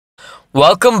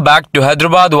Welcome back to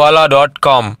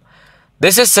HyderabadWala.com.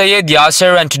 This is Syed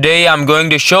Yasser and today I'm going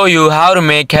to show you how to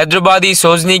make Hyderabadi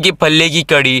Sojni ki Phalli ki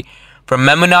Kadhi from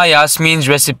Maimoona Yasmeen's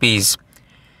recipes.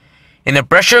 In a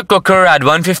pressure cooker, add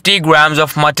 150 grams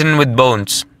of mutton with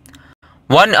bones,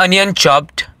 1 onion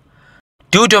chopped,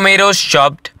 2 tomatoes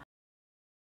chopped,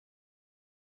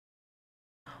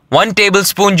 1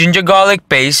 tablespoon ginger garlic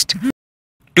paste,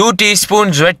 2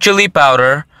 teaspoons red chili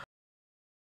powder,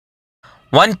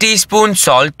 1 teaspoon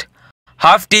salt,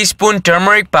 half teaspoon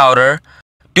turmeric powder,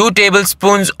 2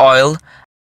 tablespoons oil,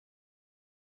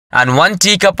 and 1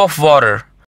 teacup of water.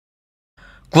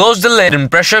 Close the lid and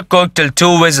pressure cook till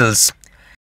 2 whistles.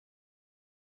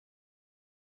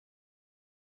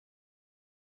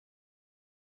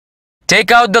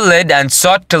 Take out the lid and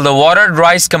saute till the water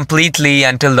dries completely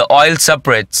until the oil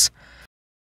separates.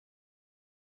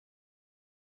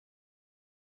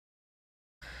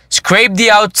 Scrape the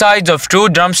outsides of 2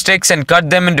 drumsticks and cut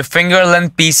them into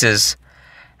finger-length pieces.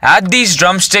 Add these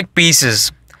drumstick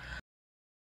pieces.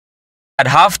 Add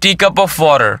half teacup of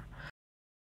water.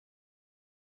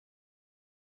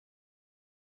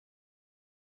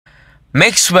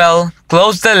 Mix well,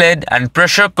 close the lid and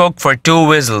pressure cook for 2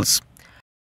 whistles.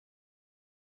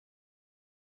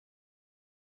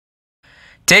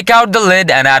 Take out the lid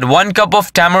and add 1 cup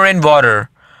of tamarind water.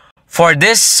 For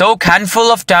this, soak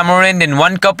handful of tamarind in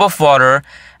 1 cup of water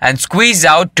and squeeze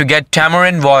out to get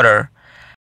tamarind water.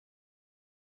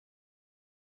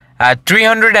 Add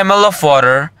 300 ml of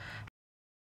water,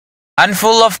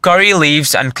 handful of curry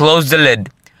leaves and close the lid.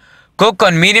 Cook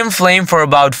on medium flame for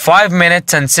about 5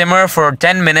 minutes and simmer for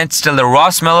 10 minutes till the raw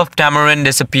smell of tamarind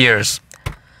disappears.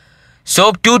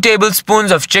 Soak 2 tablespoons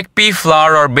of chickpea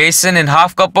flour or besan in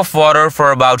half cup of water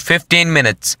for about 15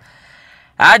 minutes.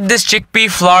 Add this chickpea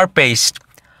flour paste,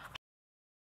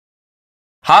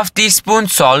 half teaspoon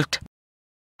salt,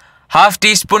 half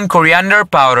teaspoon coriander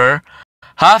powder,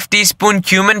 half teaspoon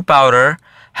cumin powder,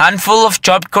 handful of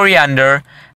chopped coriander,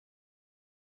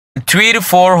 and 3 to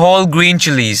 4 whole green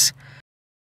chilies.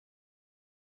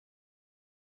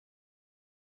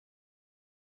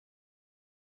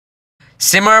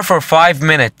 Simmer for 5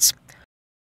 minutes.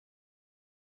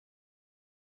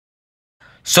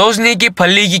 Sojni ki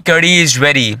Phalli ki Kadhi is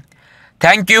ready.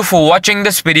 Thank you for watching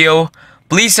this video.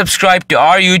 Please subscribe to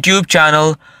our YouTube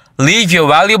channel, leave your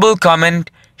valuable comment,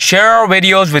 share our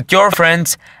videos with your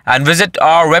friends, and visit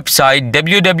our website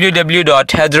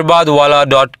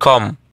www.hyderabadwala.com.